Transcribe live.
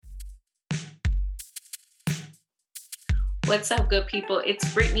What's up, good people?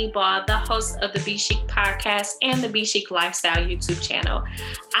 It's Brittany Ball, the host of the Be Chic podcast and the Be Chic Lifestyle YouTube channel.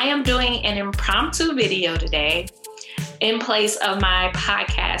 I am doing an impromptu video today in place of my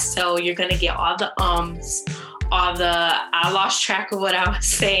podcast. So you're going to get all the I lost track of what I was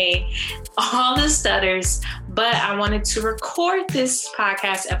saying, all the stutters, but I wanted to record this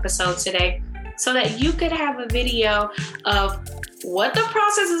podcast episode today so that you could have a video of what the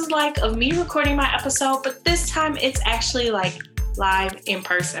process is like of me recording my episode, but this time it's actually like live in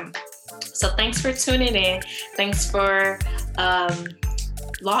person. So thanks for tuning in. Thanks for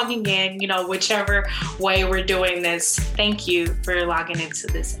logging in, whichever way we're doing this. Thank you for logging into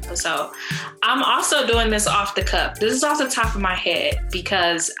this episode. I'm also doing this off the cuff. This is off the top of my head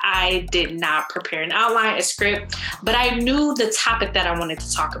because I did not prepare an outline, a script, but I knew the topic that I wanted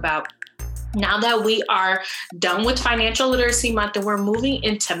to talk about. Now that we are done with Financial Literacy Month and we're moving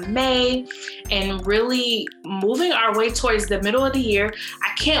into May and really moving our way towards the middle of the year,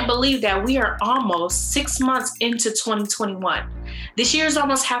 I can't believe that we are almost 6 months into 2021. This year is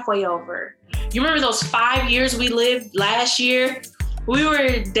almost halfway over. You remember those 5 years we lived last year? We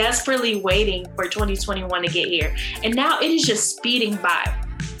were desperately waiting for 2021 to get here. And now it is just speeding by.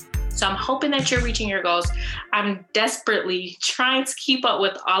 So I'm hoping that you're reaching your goals. I'm desperately trying to keep up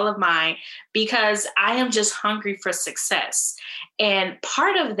with all of mine because I am just hungry for success. And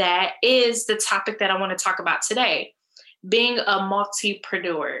part of that is the topic that I want to talk about today, being a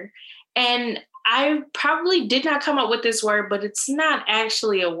multipreneur. And I probably did not come up with this word, but it's not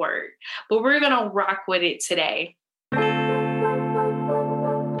actually a word, but we're going to rock with it today.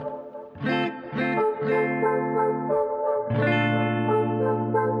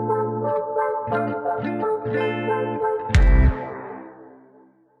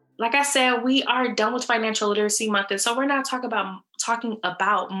 Like I said, we are done with Financial Literacy Month, and so we're not talking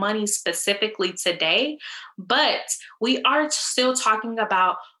about money specifically today, but we are still talking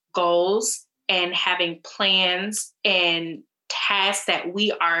about goals and having plans and tasks that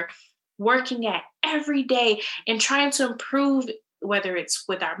we are working at every day and trying to improve, whether it's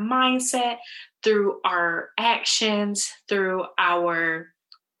with our mindset, through our actions, through our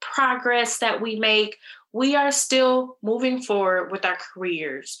progress that we make. We are still moving forward with our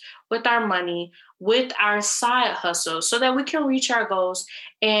careers, with our money, with our side hustle so that we can reach our goals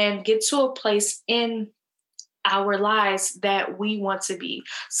and get to a place in our lives that we want to be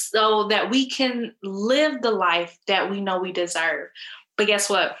so that we can live the life that we know we deserve. But guess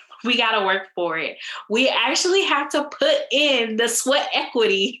what? We got to work for it. We actually have to put in the sweat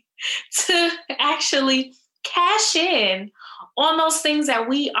equity to actually cash in on those things that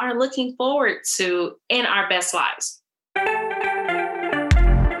we are looking forward to in our best lives.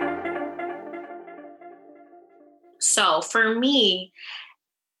 So for me,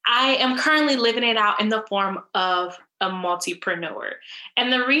 I am currently living it out in the form of a multipreneur.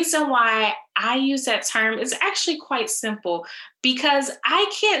 And the reason why I use that term is actually quite simple because I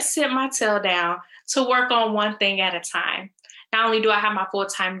can't sit my tail down to work on one thing at a time. Not only do I have my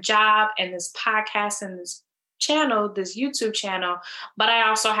full-time job and this podcast and this channel, this YouTube channel, but I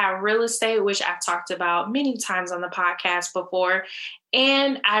also have real estate, which I've talked about many times on the podcast before.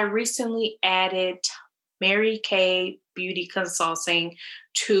 And I recently added Mary Kay Beauty Consulting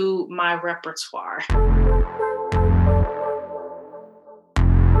to my repertoire.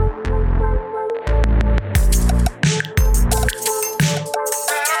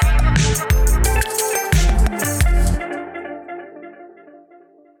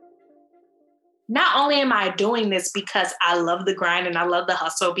 Not only am I doing this because I love the grind and I love the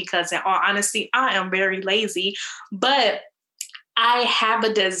hustle, because in all honesty, I am very lazy, but I have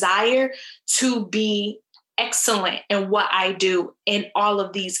a desire to be excellent in what I do in all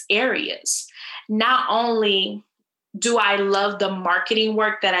of these areas. Not only do I love the marketing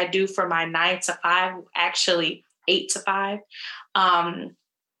work that I do for my 9 to 5, actually 8 to 5, and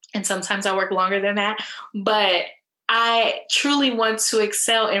sometimes I work longer than that, but I truly want to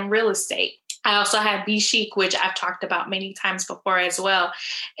excel in real estate. I also have Be Chic, which I've talked about many times before as well,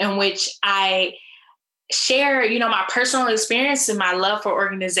 in which I share, my personal experience and my love for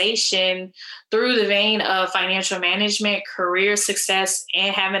organization through the vein of financial management, career success,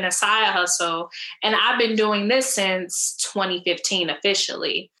 and having a side hustle. And I've been doing this since 2015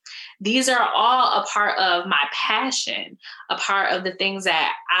 officially. These are all a part of my passion, a part of the things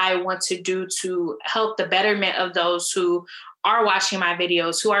that I want to do to help the betterment of those who are watching my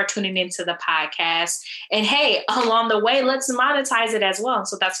videos, who are tuning into the podcast. And hey, along the way, let's monetize it as well.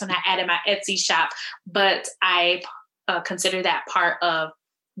 So that's when I added my Etsy shop. But I consider that part of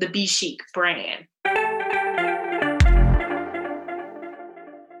the Be Chic brand.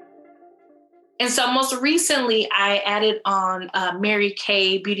 And so most recently, I added on Mary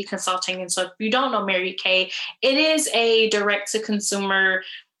Kay Beauty Consulting. And so if you don't know Mary Kay, it is a direct-to-consumer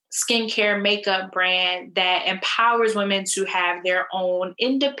skincare makeup brand that empowers women to have their own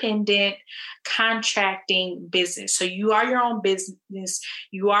independent contracting business. So you are your own business,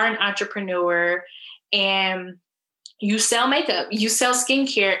 you are an entrepreneur, and you sell makeup, you sell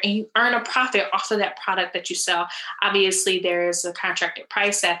skincare, and you earn a profit off of that product that you sell. Obviously, there is a contracted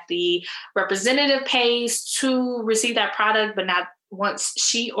price that the representative pays to receive that product, but not once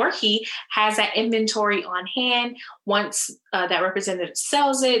she or he has that inventory on hand. Once that representative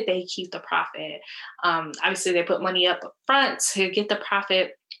sells it, they keep the profit. Obviously, they put money up front to get the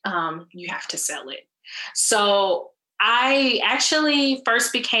profit. You have to sell it. So I actually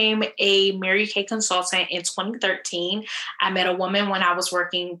first became a Mary Kay consultant in 2013. I met a woman when I was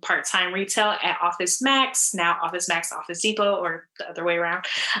working part-time retail at Office Max, now Office Max, Office Depot, or the other way around.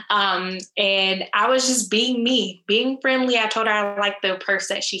 And I was just being me, being friendly. I told her I liked the purse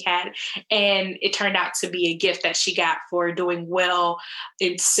that she had, and it turned out to be a gift that she got for doing well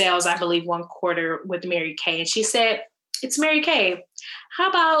in sales, I believe, one quarter with Mary Kay. And she said, "It's Mary Kay. How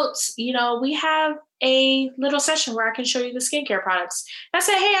about, we have a little session where I can show you the skincare products." And I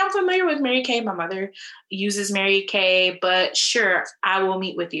said, "Hey, I'm familiar with Mary Kay. My mother uses Mary Kay, but sure, I will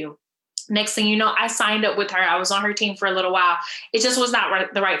meet with you." Next thing you know, I signed up with her. I was on her team for a little while. It just was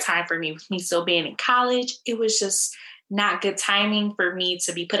not the right time for me. With me still being in college, it was just not good timing for me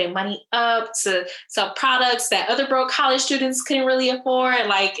to be putting money up to sell products that other broke college students couldn't really afford.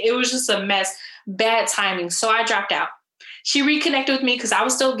 Like, it was just a mess, bad timing. So I dropped out. She reconnected with me because I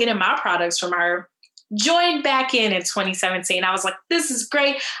was still getting my products from her. Joined back in 2017. I was like, this is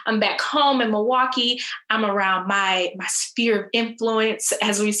great. I'm back home in Milwaukee. I'm around my sphere of influence,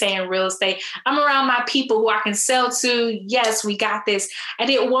 as we say in real estate. I'm around my people who I can sell to. Yes, we got this. I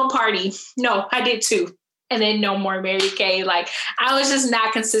did one party. No, I did two. And then no more Mary Kay. Like, I was just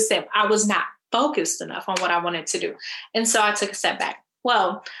not consistent. I was not focused enough on what I wanted to do. And so I took a step back.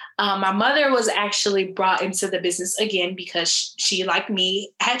 Well, my mother was actually brought into the business again because she, like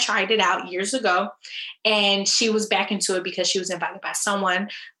me, had tried it out years ago. And she was back into it because she was invited by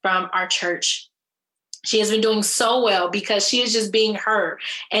someone from our church. She has been doing so well because she is just being her.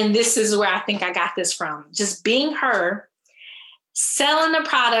 And this is where I think I got this from. Just being her, selling the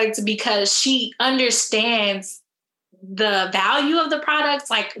product because she understands the value of the product,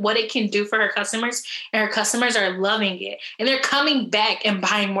 like what it can do for her customers, and her customers are loving it and they're coming back and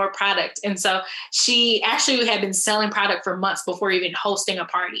buying more product. And so she actually had been selling product for months before even hosting a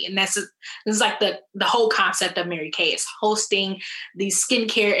party. And this is like the whole concept of Mary Kay, is hosting these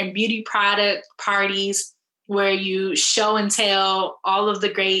skincare and beauty product parties where you show and tell all of the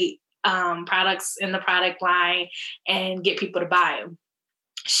great products in the product line and get people to buy them.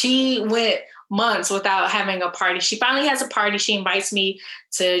 She went months without having a party. She finally has a party. She invites me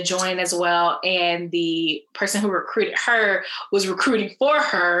to join as well. And the person who recruited her was recruiting for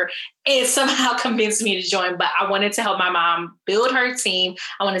her and somehow convinced me to join. But I wanted to help my mom build her team.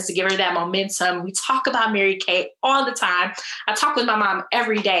 I wanted to give her that momentum. We talk about Mary Kay all the time. I talk with my mom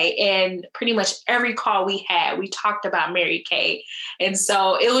every day, and pretty much every call we had, we talked about Mary Kay. And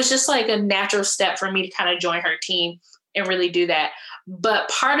so it was just like a natural step for me to kind of join her team and really do that. But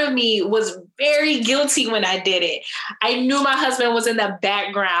part of me was very guilty when I did it. I knew my husband was in the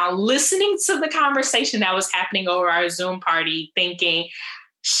background listening to the conversation that was happening over our Zoom party, thinking,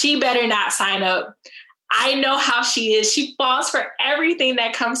 she better not sign up. I know how she is. She falls for everything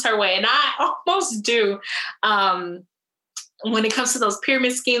that comes her way. And I almost do. When it comes to those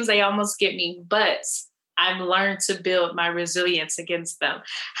pyramid schemes, they almost get me. But I've learned to build my resilience against them.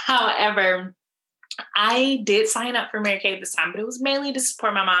 However, I did sign up for Mary Kay this time, but it was mainly to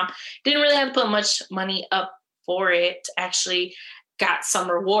support my mom. Didn't really have to put much money up for it. Actually got some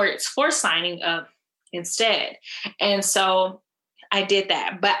rewards for signing up instead. And so I did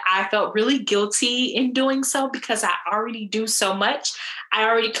that, but I felt really guilty in doing so because I already do so much. I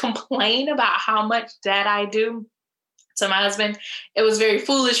already complain about how much that I do to my husband. It was very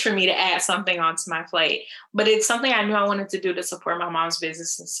foolish for me to add something onto my plate, but it's something I knew I wanted to do to support my mom's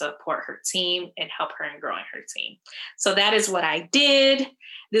business and support her team and help her in growing her team. So that is what I did.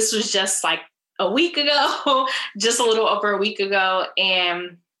 This was just like a week ago, just a little over a week ago.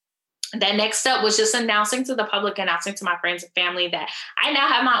 And that next step was just announcing to the public, announcing to my friends and family that I now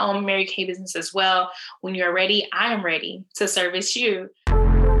have my own Mary Kay business as well. When you're ready, I am ready to service you.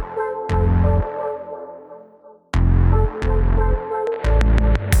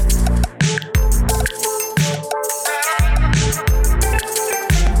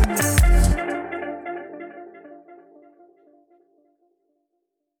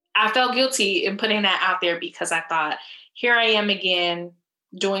 I felt guilty in putting that out there because I thought, here I am again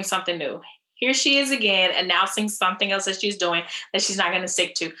doing something new. Here she is again announcing something else that she's doing that she's not going to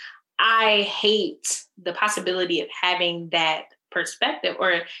stick to. I hate the possibility of having that perspective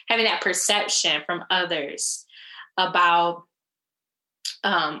or having that perception from others about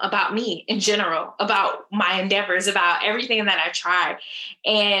me in general, about my endeavors, about everything that I tried.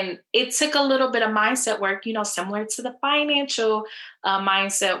 And it took a little bit of mindset work, similar to the financial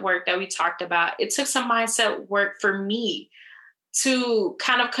mindset work that we talked about. It took some mindset work for me to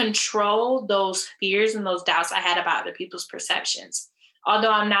kind of control those fears and those doubts I had about other people's perceptions.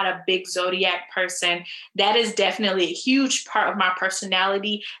 Although I'm not a big zodiac person, that is definitely a huge part of my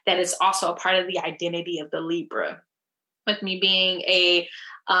personality. That is also a part of the identity of the Libra. With me being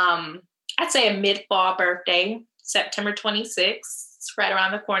I'd say a mid-fall birthday, September 26th, it's right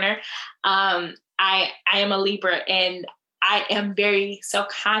around the corner. I am a Libra, and I am very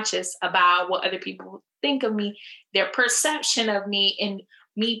self-conscious about what other people think of me, their perception of me, and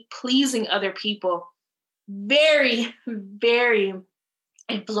me pleasing other people. Very, very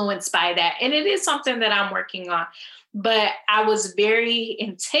influenced by that. And it is something that I'm working on. But I was very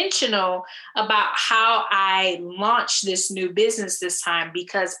intentional about how I launched this new business this time,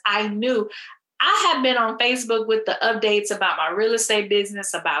 because I knew I have been on Facebook with the updates about my real estate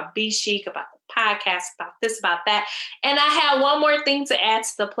business, about Be Chic, about the podcast, about this, about that. And I had one more thing to add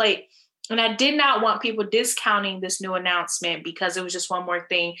to the plate. And I did not want people discounting this new announcement because it was just one more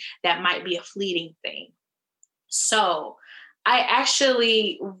thing that might be a fleeting thing. So I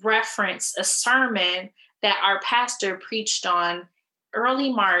actually referenced a sermon that our pastor preached on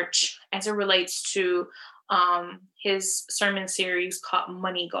early March as it relates to his sermon series called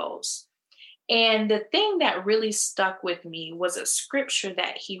Money Goals. And the thing that really stuck with me was a scripture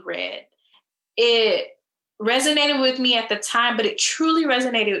that he read. It resonated with me at the time, but it truly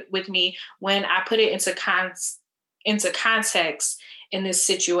resonated with me when I put it into context in this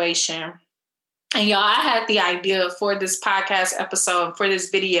situation. And y'all, I had the idea for this podcast episode, for this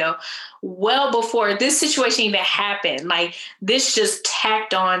video, well before this situation even happened. Like, this just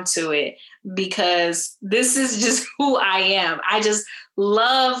tacked on to it because this is just who I am. I just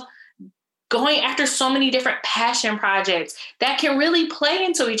love going after so many different passion projects that can really play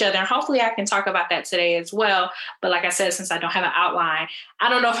into each other. And hopefully I can talk about that today as well. But like I said, since I don't have an outline, I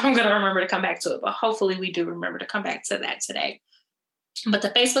don't know if I'm going to remember to come back to it, but hopefully we do remember to come back to that today. But the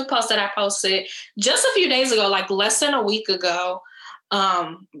Facebook post that I posted just a few days ago, like less than a week ago,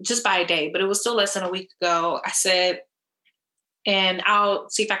 just by a day, but it was still less than a week ago, I said, and I'll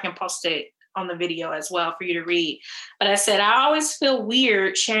see if I can post it on the video as well for you to read. But I said, I always feel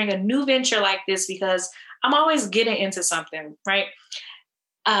weird sharing a new venture like this because I'm always getting into something, right?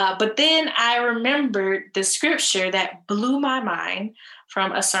 But then I remembered the scripture that blew my mind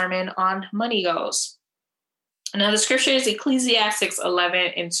from a sermon on money goals. Now, the scripture is Ecclesiastes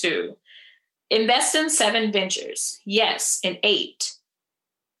 11:2. Invest in 7 ventures, yes, in 8.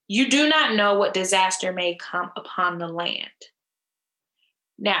 You do not know what disaster may come upon the land.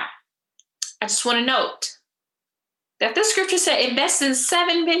 Now, I just want to note that the scripture said invest in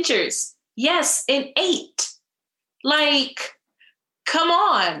 7 ventures, yes, in 8. Like, come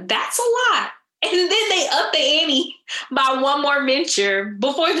on, that's a lot. And then they upped the ante by one more venture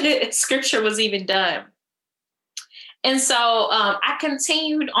before the scripture was even done. And so I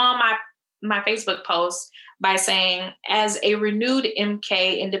continued on my Facebook post by saying, as a renewed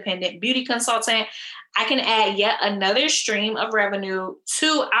MK independent beauty consultant, I can add yet another stream of revenue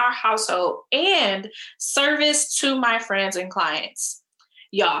to our household and service to my friends and clients.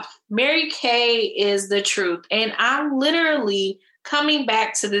 Y'all, Mary Kay is the truth. And I'm literally coming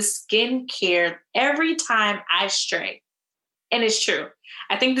back to this skincare every time I stray. And it's true.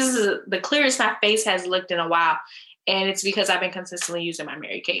 I think this is the clearest my face has looked in a while. And it's because I've been consistently using my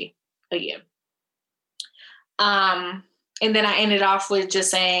Mary Kay again. And then I ended off with just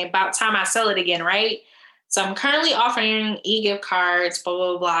saying, about time I sell it again, right? So I'm currently offering e-gift cards, blah,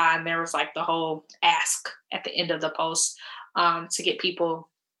 blah, blah. And there was like the whole ask at the end of the post to get people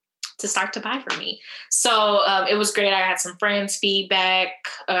to start to buy from me. So it was great. I had some friends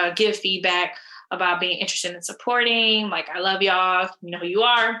give feedback about being interested in supporting. Like, I love y'all. You know who you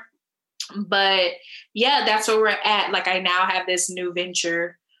are. But yeah, that's where we're at. Like, I now have this new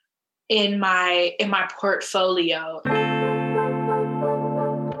venture in my portfolio.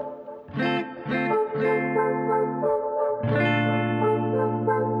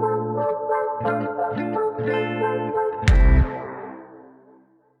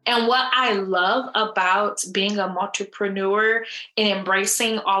 And what I love about being a entrepreneur and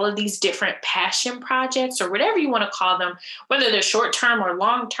embracing all of these different passion projects or whatever you want to call them, whether they're short term or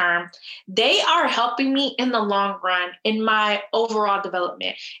long term, they are helping me in the long run in my overall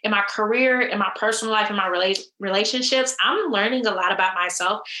development, in my career, in my personal life, in my relationships. I'm learning a lot about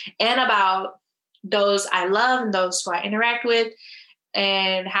myself and about those I love and those who I interact with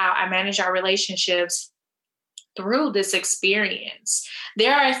and how I manage our relationships through this experience.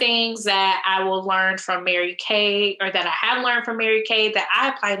 There are things that I will learn from Mary Kay, or that I have learned from Mary Kay, that I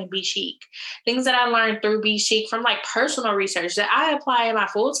applied in Be Chic. Things that I learned through Be Chic from like personal research that I apply in my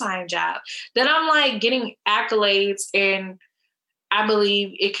full-time job, that I'm like getting accolades, and I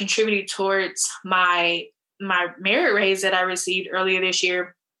believe it contributed towards my merit raise that I received earlier this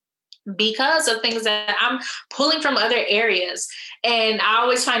year, because of things that I'm pulling from other areas. And I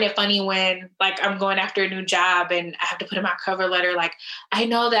always find it funny when like I'm going after a new job and I have to put in my cover letter, like, I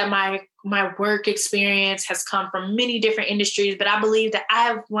know that my work experience has come from many different industries, but I believe that I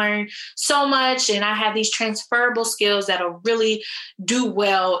have learned so much and I have these transferable skills that'll really do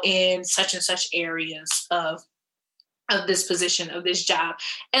well in such and such areas of this position, of this job.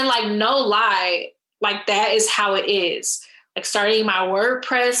 And like, no lie, like that is how it is. Like starting my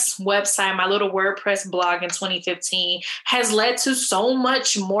WordPress website, my little WordPress blog in 2015 has led to so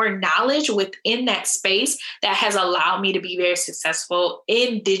much more knowledge within that space that has allowed me to be very successful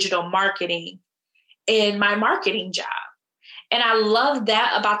in digital marketing in my marketing job. And I love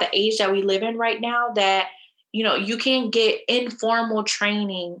that about the age that we live in right now, that, you know, you can get informal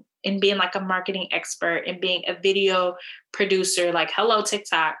training in being like a marketing expert and being a video producer, like hello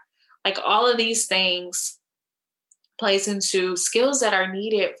TikTok, like all of these things plays into skills that are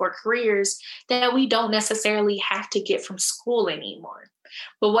needed for careers that we don't necessarily have to get from school anymore.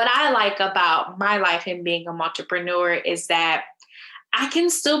 But what I like about my life and being an entrepreneur is that I can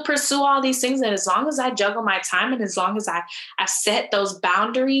still pursue all these things. And as long as I juggle my time and as long as I set those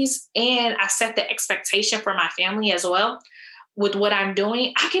boundaries and I set the expectation for my family as well with what I'm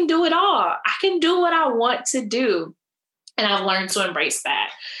doing, I can do it all. I can do what I want to do. And I've learned to embrace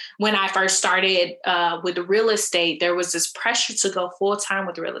that. When I first started with real estate, there was this pressure to go full time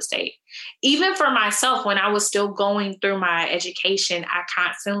with real estate. Even for myself, when I was still going through my education, I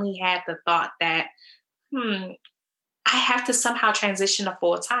constantly had the thought that, I have to somehow transition to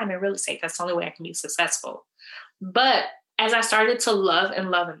full time in real estate. That's the only way I can be successful. But as I started to love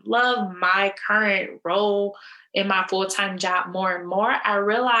my current role in my full-time job more and more, I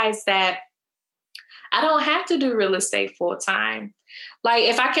realized that I don't have to do real estate full time. Like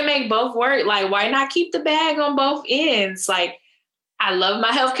if I can make both work, like why not keep the bag on both ends? Like I love my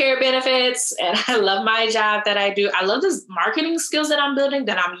healthcare benefits and I love my job that I do. I love the marketing skills that I'm building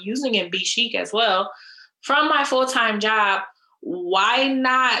that I'm using in Be Chic as well from my full-time job. Why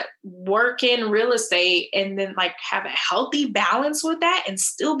not work in real estate and then like have a healthy balance with that and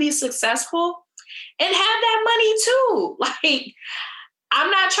still be successful and have that money too? Like I'm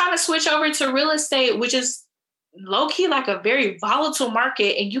not trying to switch over to real estate, which is low-key like a very volatile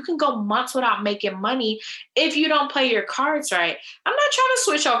market, and you can go months without making money if you don't play your cards right. I'm not trying to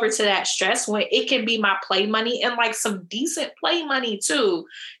switch over to that stress when it can be my play money and like some decent play money too.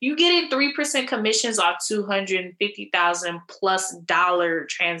 You getting 3% commissions off $250,000 plus dollar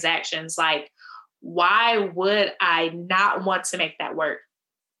transactions. Like, why would I not want to make that work?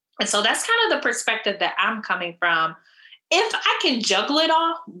 And so that's kind of the perspective that I'm coming from. If I can juggle it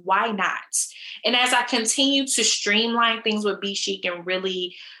all, why not? And as I continue to streamline things with Be Chic and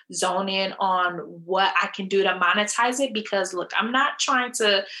really zone in on what I can do to monetize it, because look, I'm not trying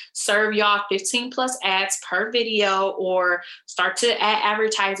to serve y'all 15 plus ads per video or start to add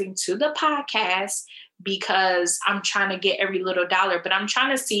advertising to the podcast because I'm trying to get every little dollar, but I'm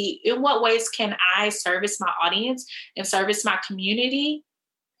trying to see in what ways can I service my audience and service my community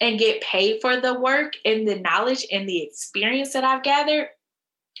and get paid for the work and the knowledge and the experience that I've gathered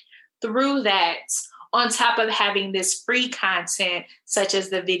through that, on top of having this free content, such as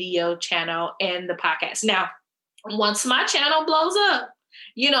the video channel and the podcast. Now, once my channel blows up,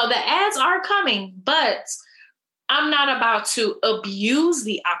 you know, the ads are coming, but I'm not about to abuse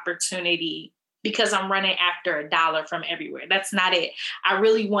the opportunity because I'm running after $1 from everywhere. That's not it. I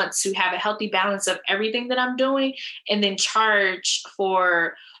really want to have a healthy balance of everything that I'm doing and then charge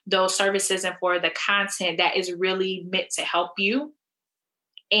for those services and for the content that is really meant to help you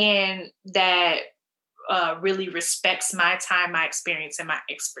and that really respects my time, my experience, and my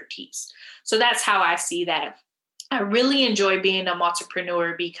expertise. So that's how I see that. I really enjoy being an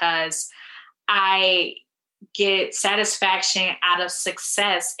entrepreneur because I get satisfaction out of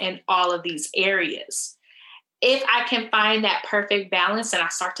success in all of these areas. if I can find that perfect balance and I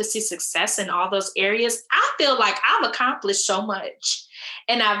start to see success in all those areas, I feel like I've accomplished so much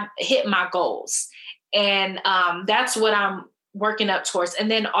and I've hit my goals. And that's what I'm working up towards. And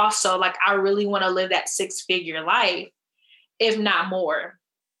then also, like, I really want to live that 6-figure life, if not more.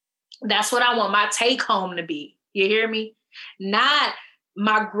 That's what I want my take home to be. You hear me? Not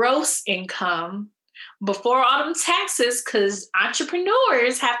my gross income before all them taxes, because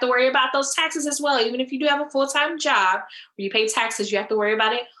entrepreneurs have to worry about those taxes as well. Even if you do have a full-time job where you pay taxes, you have to worry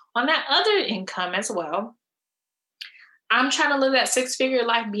about it on that other income as well. I'm trying to live that 6-figure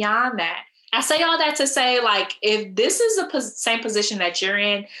life beyond that. I say all that to say, like, if this is the same position that you're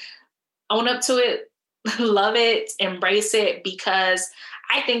in, own up to it, love it, embrace it, because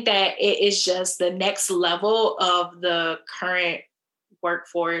I think that it is just the next level of the current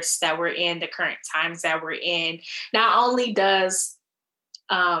workforce that we're in, the current times that we're in. Not only does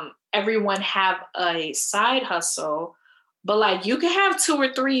everyone have a side hustle, but like you can have 2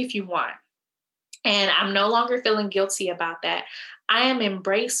 or 3 if you want. And I'm no longer feeling guilty about that. I am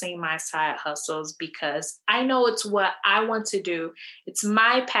embracing my side hustles because I know it's what I want to do. It's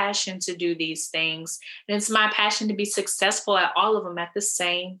my passion to do these things. And it's my passion to be successful at all of them at the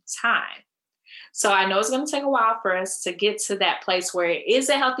same time. So I know it's going to take a while for us to get to that place where it is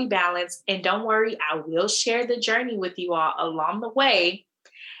a healthy balance. And don't worry, I will share the journey with you all along the way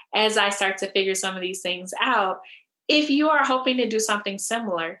as I start to figure some of these things out. If you are hoping to do something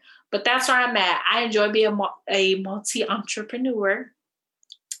similar, but that's where I'm at. I enjoy being a multi-entrepreneur.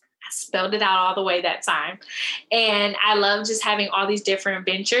 I spelled it out all the way that time. And I love just having all these different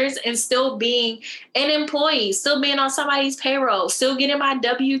ventures and still being an employee, still being on somebody's payroll, still getting my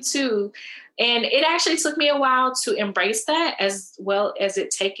W-2. And it actually took me a while to embrace that, as well as it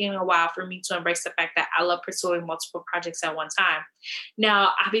taking a while for me to embrace the fact that I love pursuing multiple projects at one time.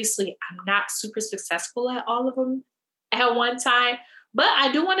 Now, obviously, I'm not super successful at all of them at one time, but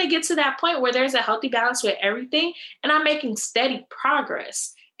I do want to get to that point where there's a healthy balance with everything, and I'm making steady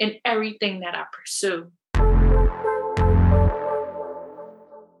progress in everything that I pursue.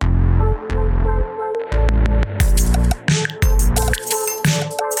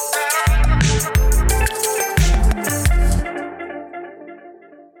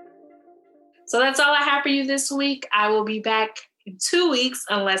 So that's all I have for you this week. I will be back in 2 weeks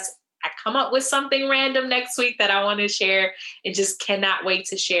unless I come up with something random next week that I want to share and just cannot wait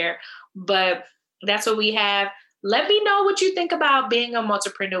to share. But that's what we have. Let me know what you think about being a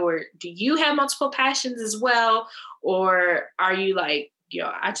multipreneur. Do you have multiple passions as well? Or are you like, yo,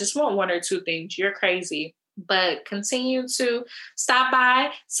 I just want 1 or 2 things. You're crazy. But continue to stop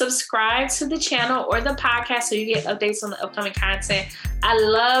by, subscribe to the channel or the podcast so you get updates on the upcoming content. I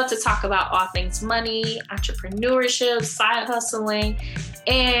love to talk about all things money, entrepreneurship, side hustling,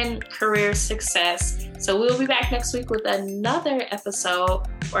 and career success. So we'll be back next week with another episode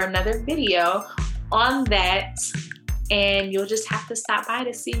or another video on that. And you'll just have to stop by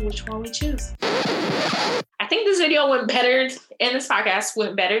to see which one we choose. I think this video went better, and this podcast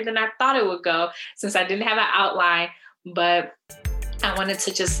went better than I thought it would go since I didn't have an outline, but I wanted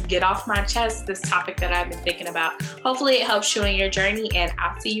to just get off my chest this topic that I've been thinking about. Hopefully it helps you in your journey, and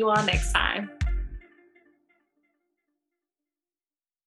I'll see you all next time.